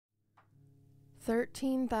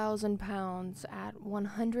13,000 pounds at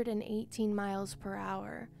 118 miles per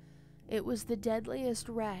hour. It was the deadliest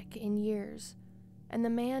wreck in years, and the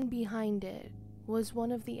man behind it was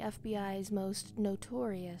one of the FBI's most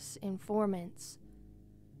notorious informants.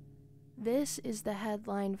 This is the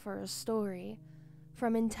headline for a story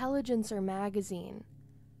from Intelligencer magazine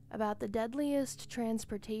about the deadliest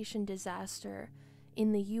transportation disaster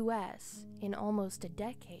in the US in almost a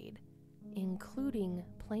decade, including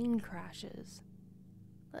plane crashes.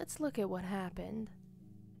 Let's look at what happened.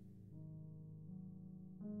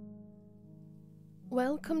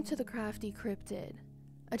 Welcome to the Crafty Cryptid,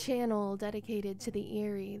 a channel dedicated to the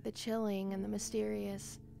eerie, the chilling, and the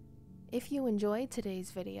mysterious. If you enjoyed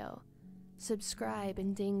today's video, subscribe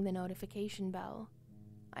and ding the notification bell.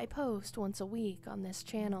 I post once a week on this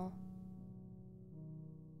channel.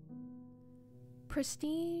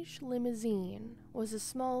 Prestige Limousine was a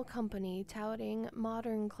small company touting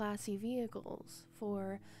modern classy vehicles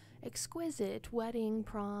for exquisite wedding,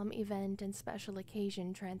 prom, event, and special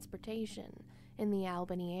occasion transportation in the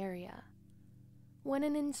Albany area. When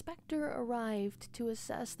an inspector arrived to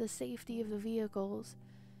assess the safety of the vehicles,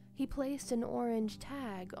 he placed an orange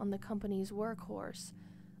tag on the company's workhorse,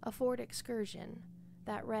 a Ford Excursion,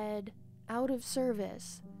 that read, "Out of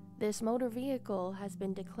service. This motor vehicle has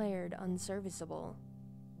been declared unserviceable."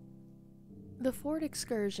 The Ford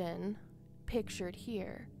Excursion, pictured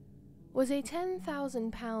here, was a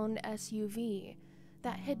 10,000-pound SUV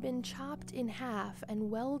that had been chopped in half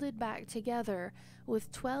and welded back together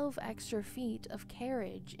with 12 extra feet of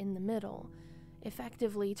carriage in the middle,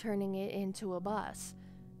 effectively turning it into a bus,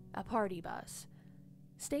 a party bus.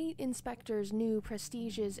 State inspectors knew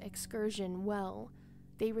Prestige's Excursion well.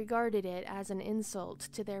 They regarded it as an insult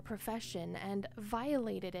to their profession and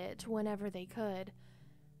violated it whenever they could.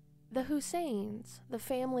 The Husseins, the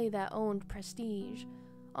family that owned Prestige,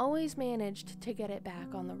 always managed to get it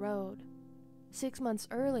back on the road. 6 months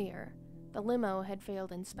earlier, the limo had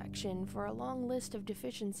failed inspection for a long list of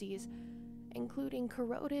deficiencies, including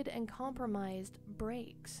corroded and compromised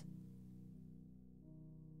brakes.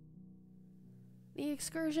 The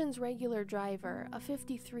Excursion's regular driver, a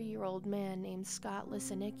 53-year-old man named Scott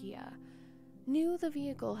Lissanikia, knew the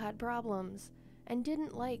vehicle had problems and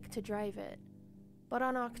didn't like to drive it. But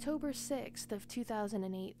on October 6th of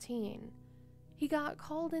 2018, he got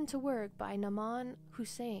called into work by Naman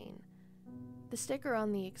Hussein. The sticker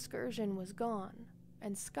on the Excursion was gone,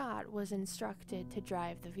 and Scott was instructed to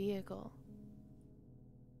drive the vehicle.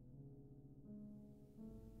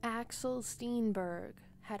 Axel Steenberg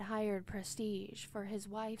had hired Prestige for his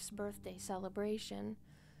wife's birthday celebration.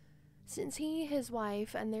 Since he, his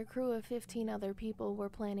wife, and their crew of 15 other people were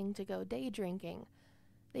planning to go day drinking,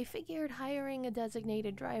 they figured hiring a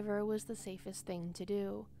designated driver was the safest thing to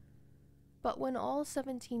do. But when all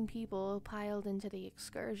 17 people piled into the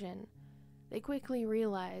Excursion, they quickly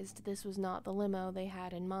realized this was not the limo they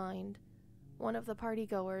had in mind. One of the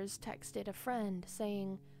partygoers texted a friend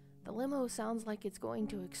saying, "The limo sounds like it's going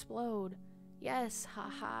to explode." "Yes,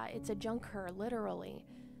 haha, it's a junker, literally.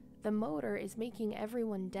 The motor is making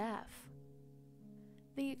everyone deaf."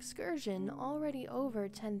 The Excursion, already over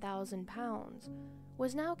 10,000 pounds,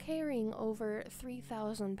 was now carrying over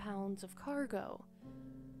 3,000 pounds of cargo.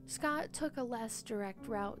 Scott took a less direct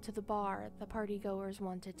route to the bar the partygoers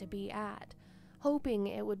wanted to be at, hoping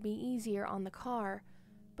it would be easier on the car,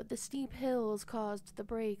 but the steep hills caused the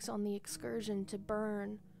brakes on the Excursion to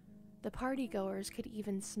burn. The partygoers could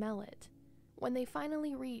even smell it. When they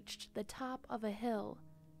finally reached the top of a hill,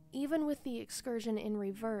 even with the Excursion in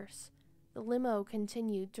reverse, the limo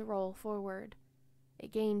continued to roll forward.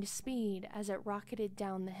 It gained speed as it rocketed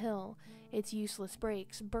down the hill, its useless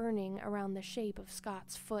brakes burning around the shape of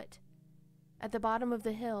Scott's foot. At the bottom of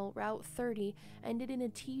the hill, Route 30 ended in a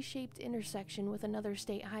T-shaped intersection with another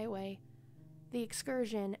state highway. The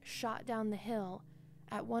Excursion shot down the hill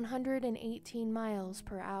at 118 miles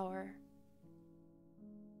per hour.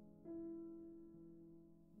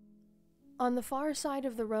 On the far side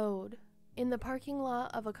of the road, in the parking lot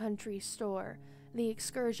of a country store, the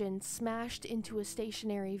Excursion smashed into a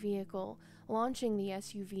stationary vehicle, launching the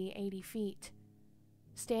SUV 80 feet.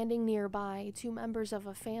 Standing nearby, 2 members of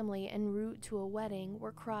a family en route to a wedding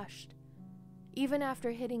were crushed. Even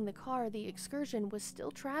after hitting the car, the Excursion was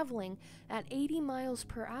still traveling at 80 miles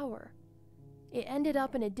per hour. It ended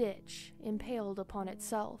up in a ditch, impaled upon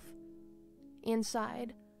itself.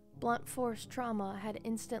 Inside, blunt force trauma had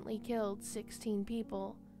instantly killed 16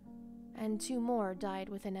 people, and 2 more died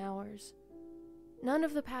within hours. None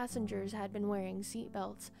of the passengers had been wearing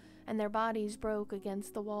seatbelts, and their bodies broke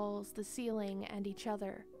against the walls, the ceiling, and each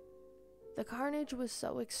other. The carnage was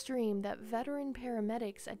so extreme that veteran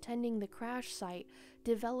paramedics attending the crash site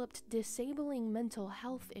developed disabling mental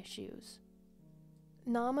health issues.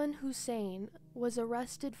 Nauman Hussein was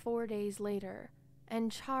arrested 4 days later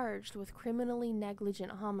and charged with criminally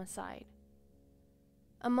negligent homicide.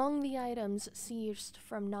 Among the items seized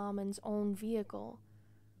from Nauman's own vehicle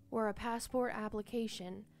were a passport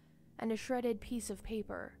application and a shredded piece of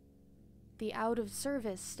paper, the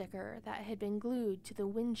out-of-service sticker that had been glued to the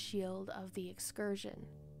windshield of the Excursion.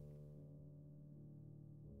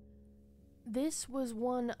 This was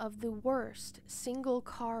one of the worst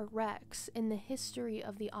single-car wrecks in the history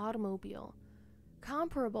of the automobile,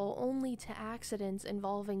 comparable only to accidents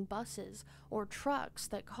involving buses or trucks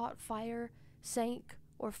that caught fire, sank,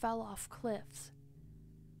 or fell off cliffs.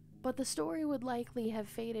 But the story would likely have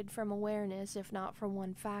faded from awareness if not for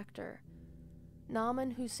one factor.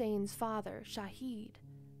 Nauman Hussein's father, Shahid,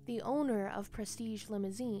 the owner of Prestige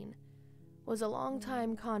Limousine, was a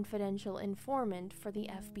longtime confidential informant for the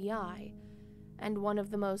FBI and one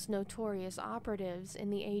of the most notorious operatives in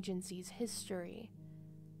the agency's history.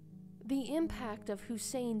 The impact of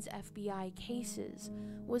Hussein's FBI cases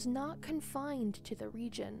was not confined to the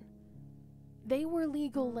region. They were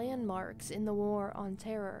legal landmarks in the War on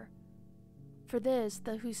Terror. For this,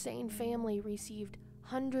 the Hussein family received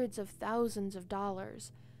hundreds of thousands of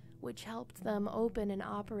dollars, which helped them open and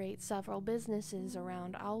operate several businesses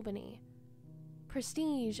around Albany.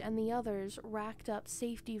 Prestige and the others racked up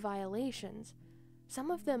safety violations,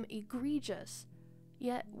 some of them egregious,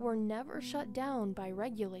 yet were never shut down by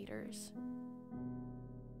regulators.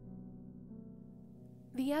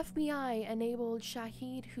 The FBI enabled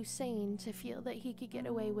Shahid Hussein to feel that he could get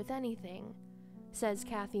away with anything, says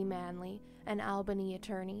Kathy Manley, an Albany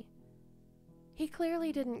attorney. He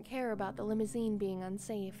clearly didn't care about the limousine being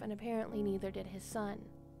unsafe, and apparently neither did his son.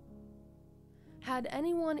 Had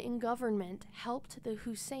anyone in government helped the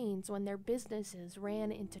Husseins when their businesses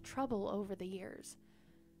ran into trouble over the years?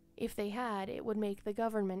 If they had, it would make the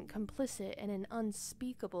government complicit in an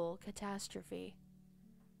unspeakable catastrophe.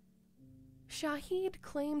 Shahid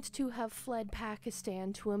claimed to have fled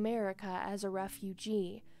Pakistan to America as a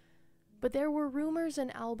refugee, but there were rumors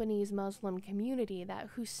in Albany's Muslim community that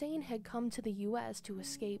Hussein had come to the U.S. to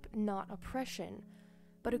escape not oppression,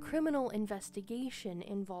 but a criminal investigation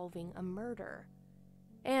involving a murder.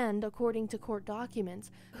 And, according to court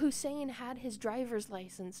documents, Hussein had his driver's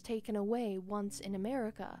license taken away once in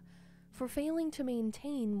America for failing to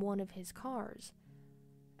maintain one of his cars.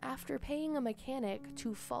 After paying a mechanic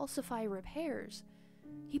to falsify repairs,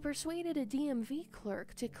 he persuaded a DMV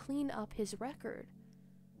clerk to clean up his record.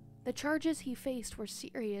 The charges he faced were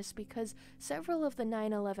serious because several of the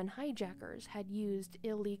 9/11 hijackers had used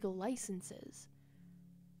illegal licenses.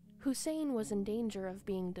 Hussein was in danger of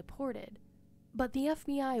being deported, but the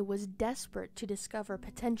FBI was desperate to discover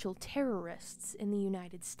potential terrorists in the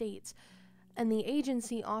United States, and the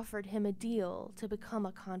agency offered him a deal to become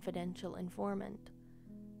a confidential informant.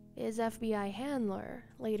 His FBI handler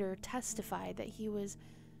later testified that he was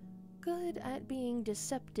good at being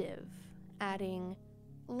deceptive, adding,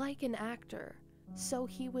 "Like an actor, so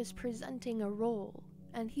he was presenting a role,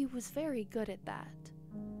 and he was very good at that."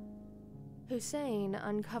 Hussein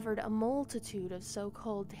uncovered a multitude of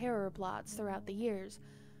so-called terror plots throughout the years,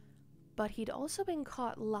 but he'd also been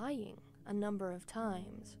caught lying a number of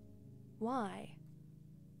times. Why?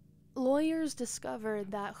 Lawyers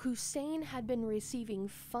discovered that Hussein had been receiving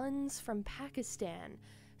funds from Pakistan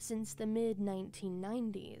since the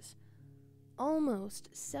mid-1990s, almost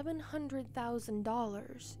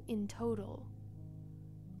 $700,000 in total.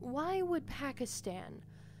 Why would Pakistan,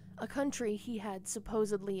 a country he had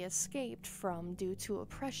supposedly escaped from due to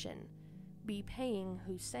oppression, be paying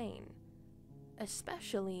Hussein,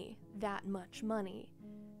 especially that much money?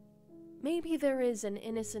 Maybe there is an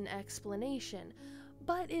innocent explanation,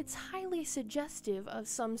 but it's highly suggestive of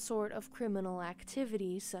some sort of criminal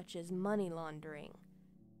activity such as money laundering.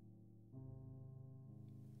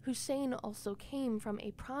 Hussein also came from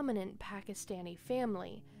a prominent Pakistani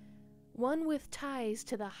family, one with ties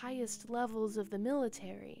to the highest levels of the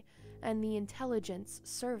military and the intelligence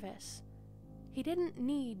service. He didn't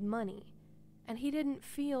need money, and he didn't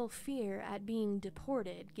feel fear at being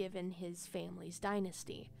deported given his family's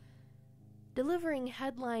dynasty. Delivering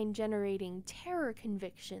headline-generating terror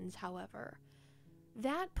convictions, however,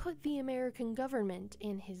 that put the American government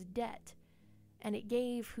in his debt, and it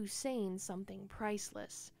gave Hussein something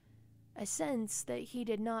priceless, a sense that he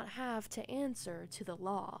did not have to answer to the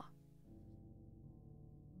law.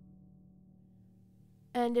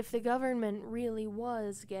 And if the government really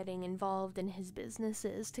was getting involved in his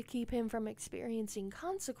businesses to keep him from experiencing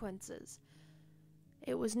consequences,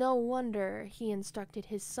 It was no wonder he instructed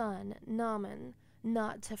his son, Naaman,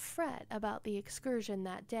 not to fret about the excursion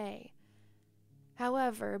that day.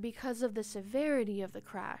 However, because of the severity of the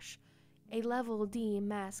crash, a Level D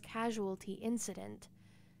mass casualty incident,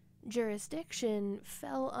 jurisdiction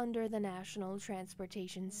fell under the National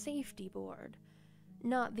Transportation Safety Board,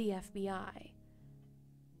 not the FBI.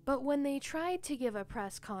 But when they tried to give a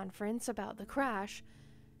press conference about the crash,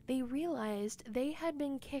 they realized they had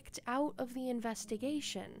been kicked out of the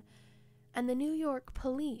investigation, and the New York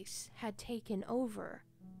police had taken over.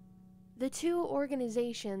 The two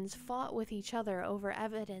organizations fought with each other over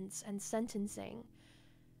evidence and sentencing,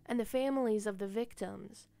 and the families of the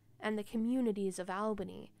victims and the communities of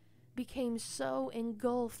Albany became so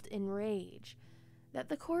engulfed in rage that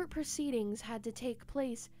the court proceedings had to take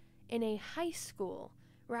place in a high school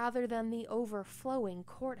rather than the overflowing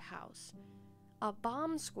courthouse. A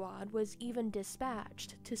bomb squad was even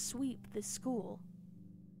dispatched to sweep the school.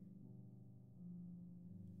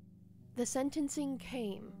 The sentencing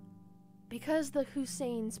came. Because the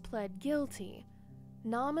Husseins pled guilty,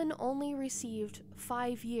 Naaman only received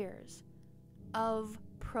 5 years of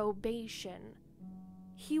probation.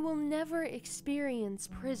 He will never experience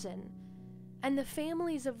prison, and the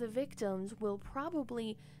families of the victims will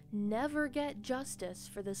probably never get justice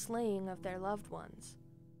for the slaying of their loved ones.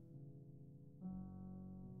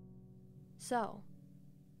 So,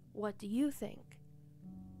 what do you think?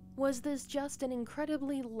 Was this just an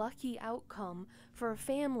incredibly lucky outcome for a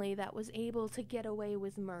family that was able to get away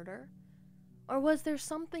with murder? Or was there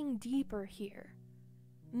something deeper here?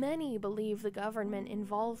 Many believe the government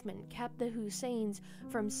involvement kept the Husseins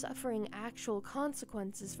from suffering actual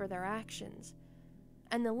consequences for their actions,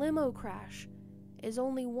 and the limo crash is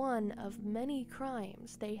only one of many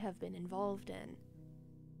crimes they have been involved in.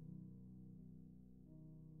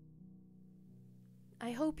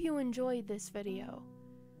 I hope you enjoyed this video.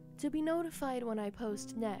 To be notified when I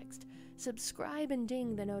post next, subscribe and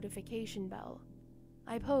ding the notification bell.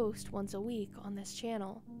 I post once a week on this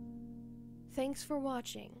channel. Thanks for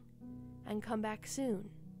watching, and come back soon,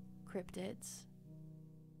 Cryptids.